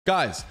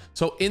Guys,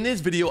 so in this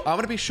video, I'm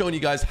going to be showing you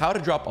guys how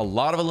to drop a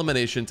lot of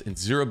eliminations in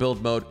zero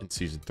build mode in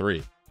season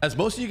 3. As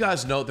most of you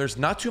guys know, there's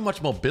not too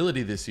much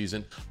mobility this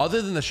season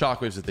other than the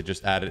shockwaves that they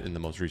just added in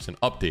the most recent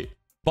update.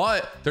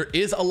 But there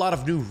is a lot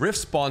of new rift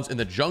spawns in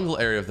the jungle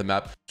area of the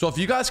map. So if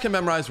you guys can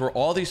memorize where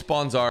all these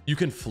spawns are, you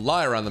can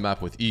fly around the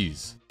map with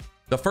ease.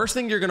 The first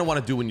thing you're going to want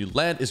to do when you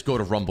land is go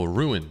to Rumble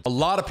Ruin. A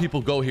lot of people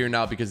go here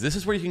now because this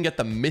is where you can get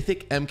the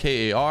mythic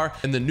MKAR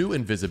and the new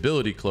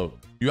invisibility cloak.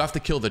 You have to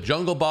kill the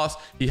jungle boss.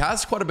 He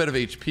has quite a bit of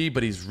HP,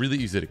 but he's really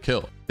easy to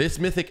kill. This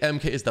mythic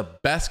MK is the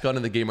best gun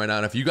in the game right now.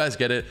 And if you guys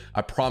get it,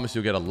 I promise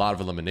you'll get a lot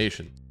of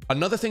eliminations.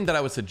 Another thing that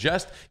I would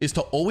suggest is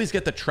to always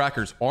get the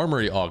Tracker's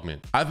Armory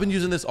augment. I've been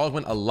using this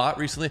augment a lot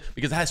recently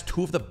because it has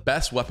two of the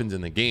best weapons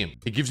in the game.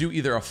 It gives you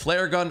either a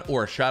flare gun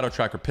or a Shadow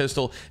Tracker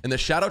pistol, and the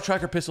Shadow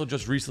Tracker pistol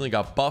just recently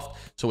got buffed,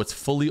 so it's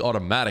fully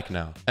automatic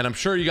now. And I'm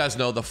sure you guys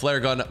know the flare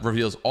gun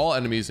reveals all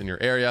enemies in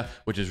your area,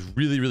 which is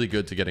really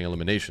good to getting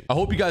elimination. I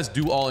hope you guys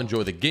do all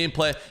enjoy the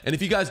gameplay, and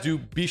if you guys do,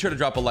 be sure to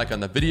drop a like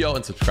on the video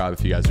and subscribe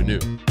if you guys are new.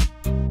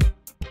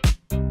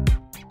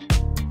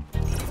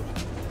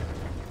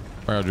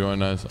 All right,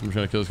 join us. I'm just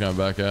gonna kill this guy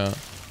back out.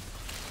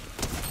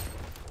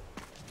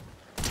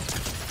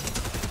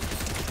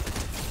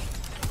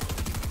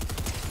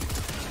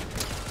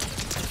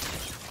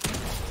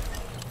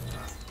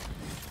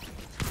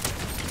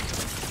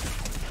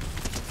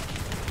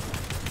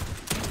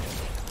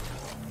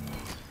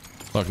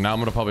 Look, now I'm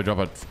gonna probably drop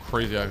a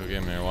crazy echo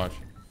game here. Watch.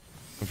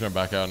 I'm just gonna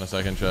back out in a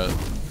second, chat.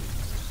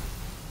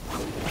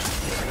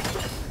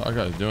 That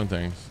guy's doing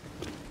things.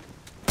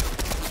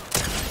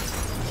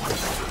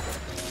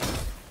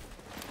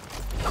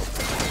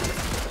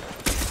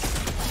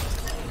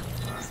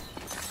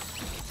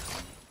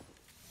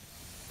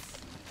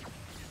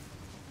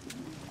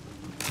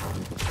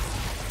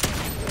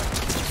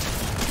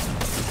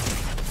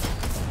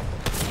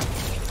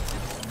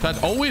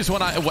 That's always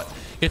when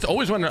it's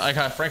always when like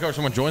Franco or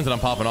someone joins and I'm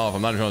popping off.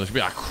 I'm not even sure. This could be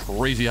a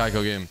crazy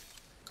Heiko game.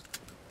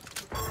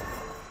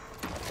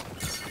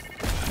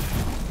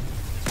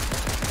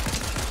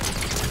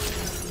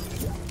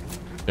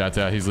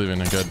 Yeah, he's leaving.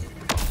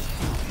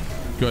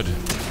 Good.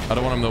 I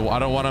don't want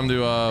him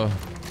to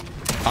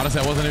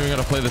honestly, I wasn't even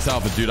gonna play this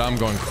out, but dude, I'm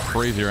going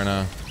crazy right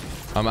now.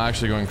 I'm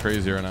actually going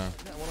crazy right now.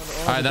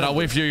 All right, then I'll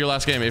wait for you your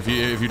last game. If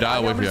you die,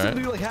 I'll wait for you. All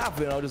right? Like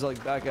halfway, and I'll just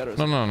like back out or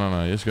something.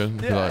 No. It's good.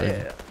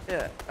 Yeah.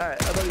 All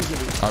right. I thought you was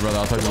gonna be. All right, brother.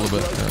 I'll talk to you a little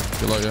bit. Yeah.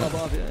 Good luck.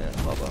 Pop off, yeah.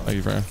 Pop off. Thank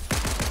you, friend.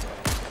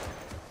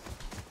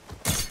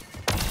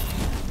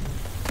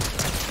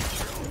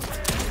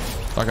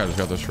 That guy just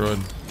got destroyed.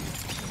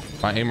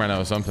 My aim right now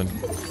is something.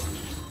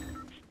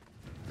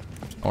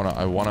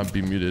 I wanna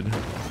be muted.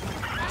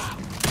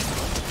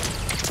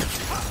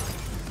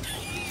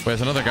 Wait,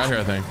 there's another guy here,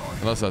 I think.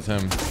 Unless that's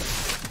him.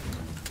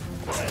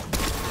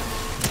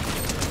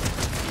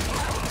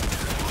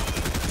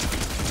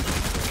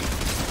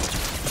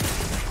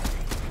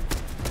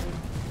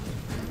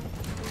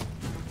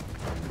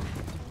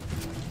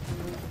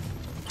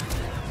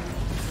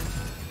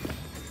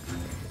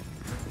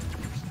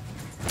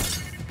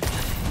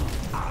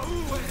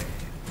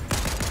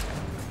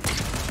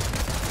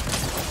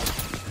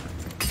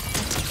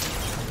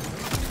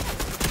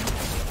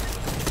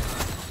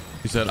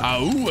 He said,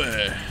 "Ow!"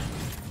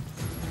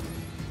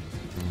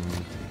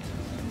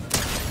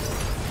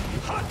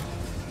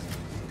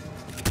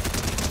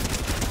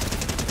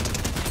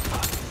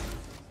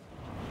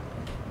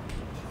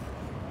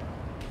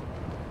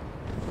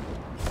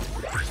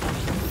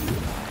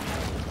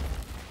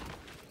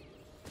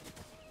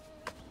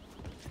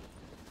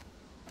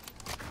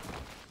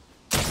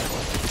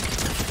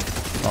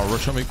 Oh,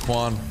 rush on me,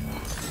 Quan.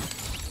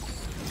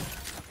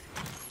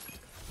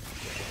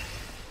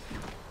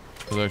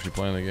 I was actually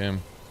playing the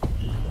game.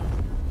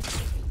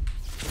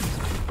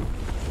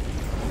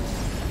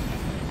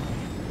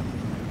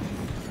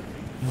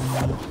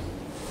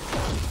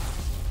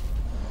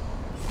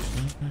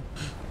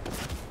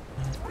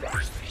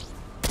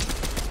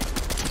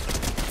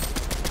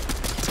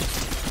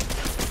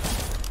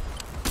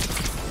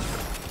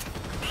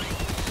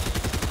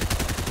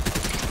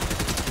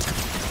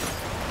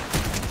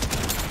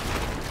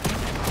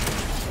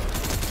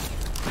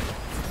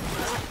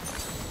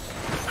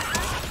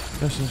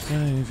 Just as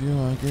funny if you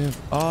I give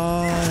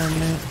all of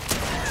me.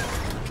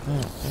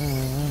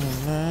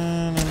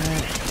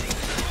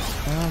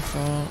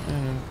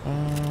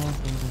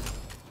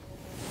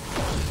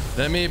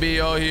 Let me be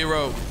your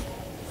hero.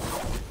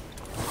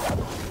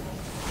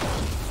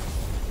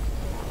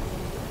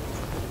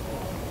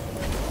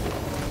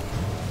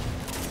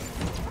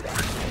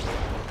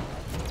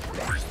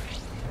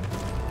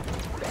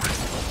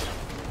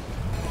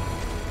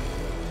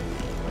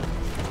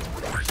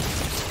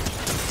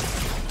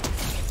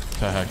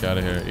 The heck out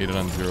of here. Eat it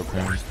on 0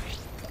 ping.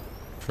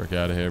 Frick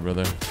out of here,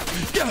 brother.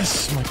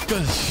 Yes! My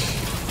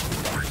goodness.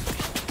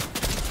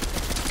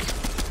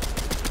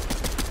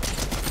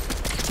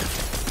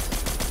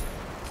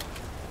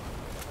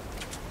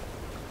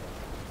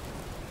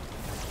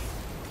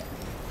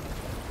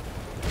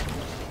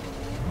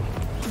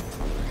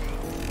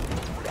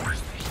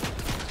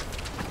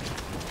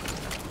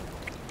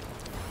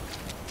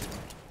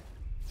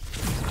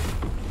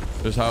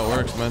 Just how it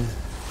works, man.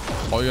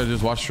 All you gotta do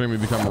is watch stream, you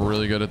become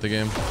really good at the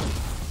game.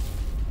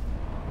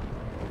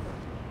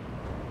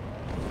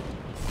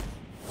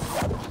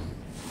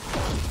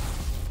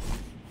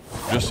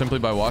 Just simply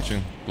by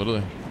watching,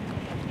 literally.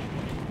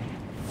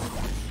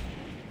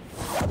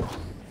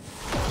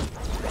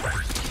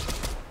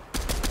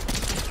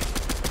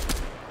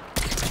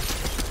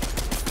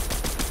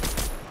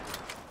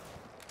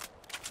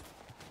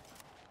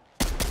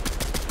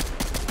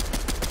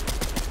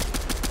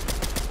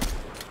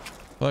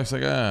 Looks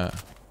like that.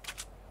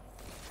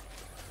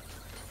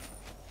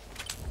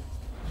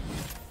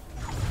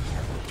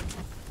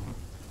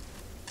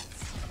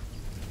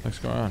 What's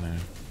going on here?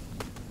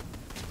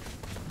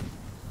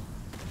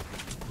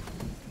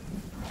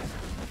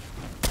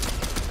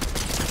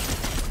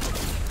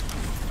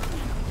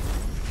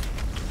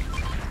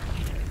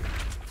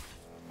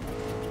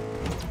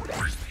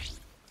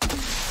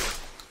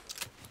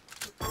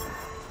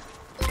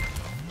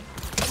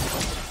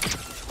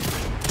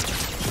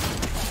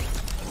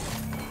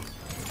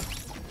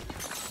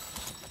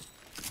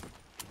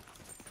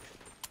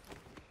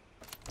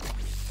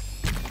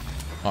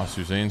 Oh,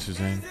 Suzanne.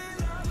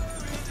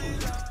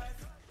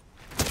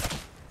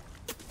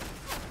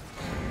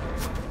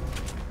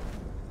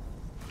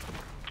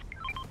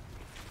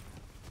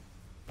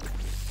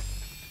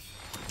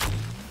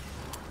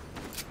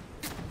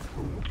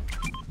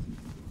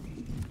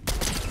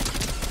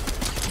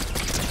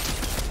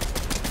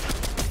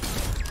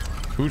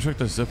 Who took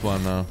the zip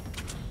line now?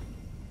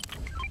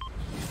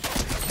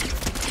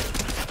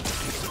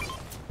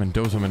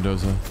 Mendoza.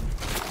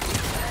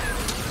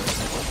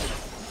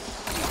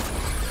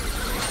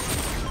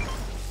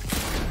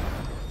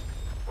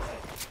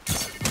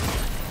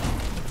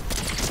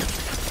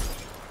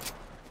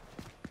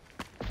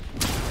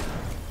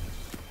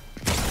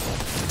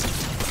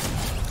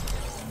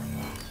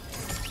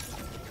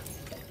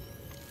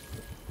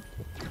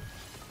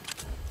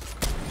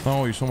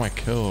 Oh, you saw my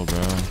kill,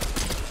 bro.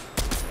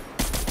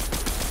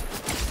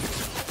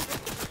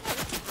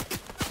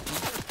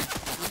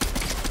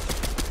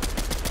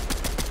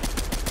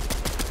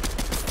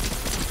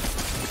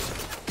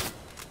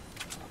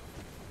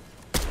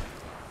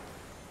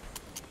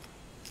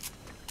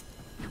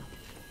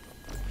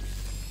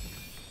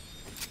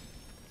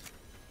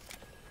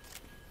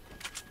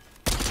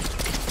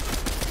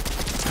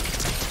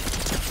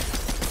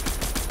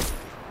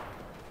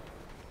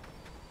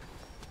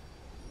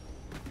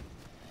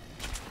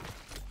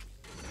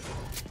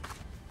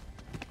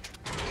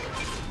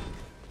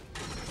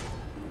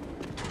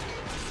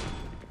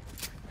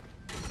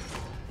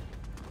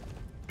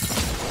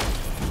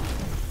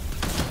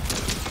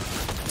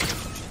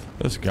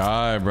 This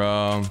guy,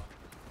 bro.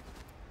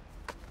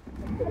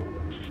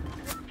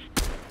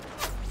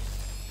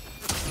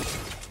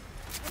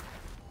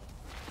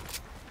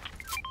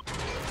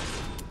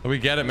 We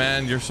get it,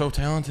 man. You're so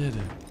talented.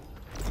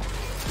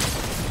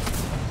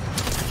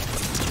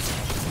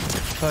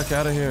 Fuck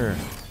out of here.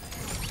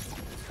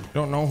 You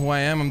don't know who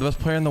I am. I'm the best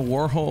player in the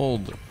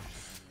world.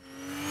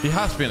 He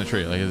has to be in a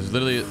tree. Like, there's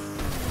literally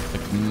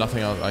like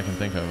nothing else I can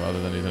think of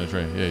other than he's in a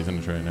tree. Yeah, he's in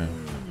a tree now.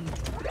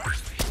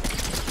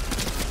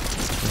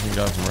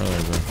 Guy from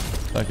earlier, bro.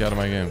 Back out of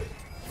my game.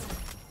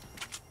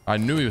 I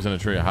knew he was in a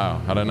tree. How?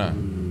 How'd I not?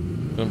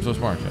 I'm so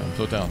smart, man. I'm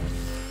so talented.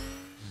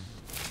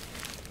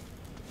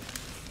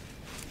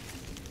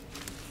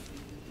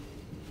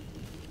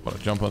 What a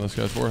jump on this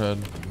guy's forehead.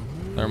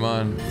 Never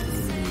mind.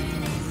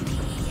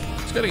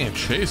 He's getting a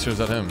chase, or is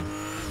that him?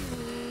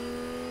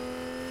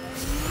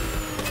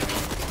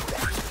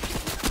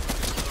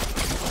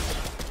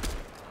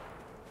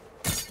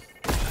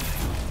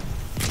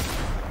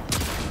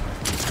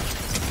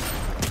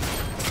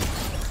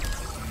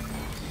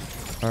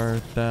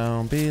 Earth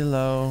down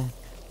below.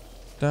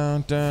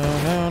 Down,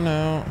 down,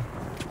 now.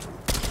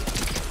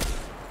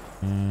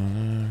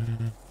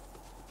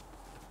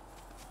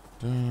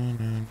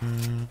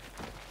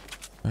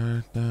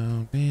 Earth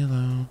down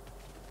below.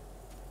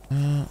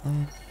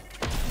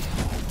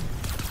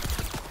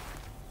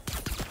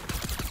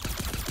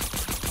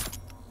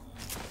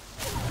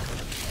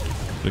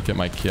 Look at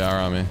my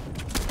Kiara on me.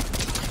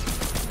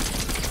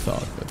 It's all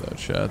good though,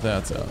 chat.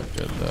 That's all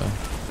good though.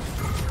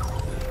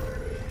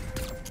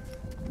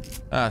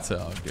 That's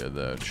all good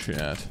though,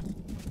 chat.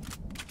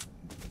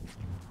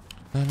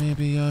 Let me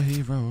be your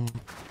hero.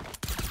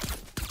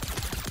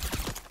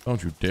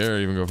 Don't you dare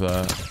even go for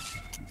that.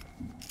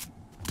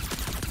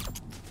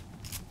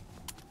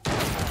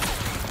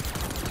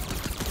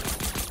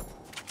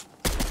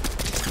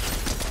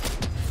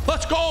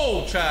 Let's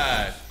go,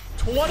 chat.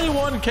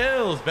 21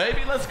 kills,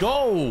 baby. Let's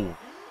go.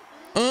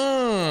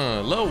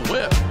 Low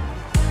whip.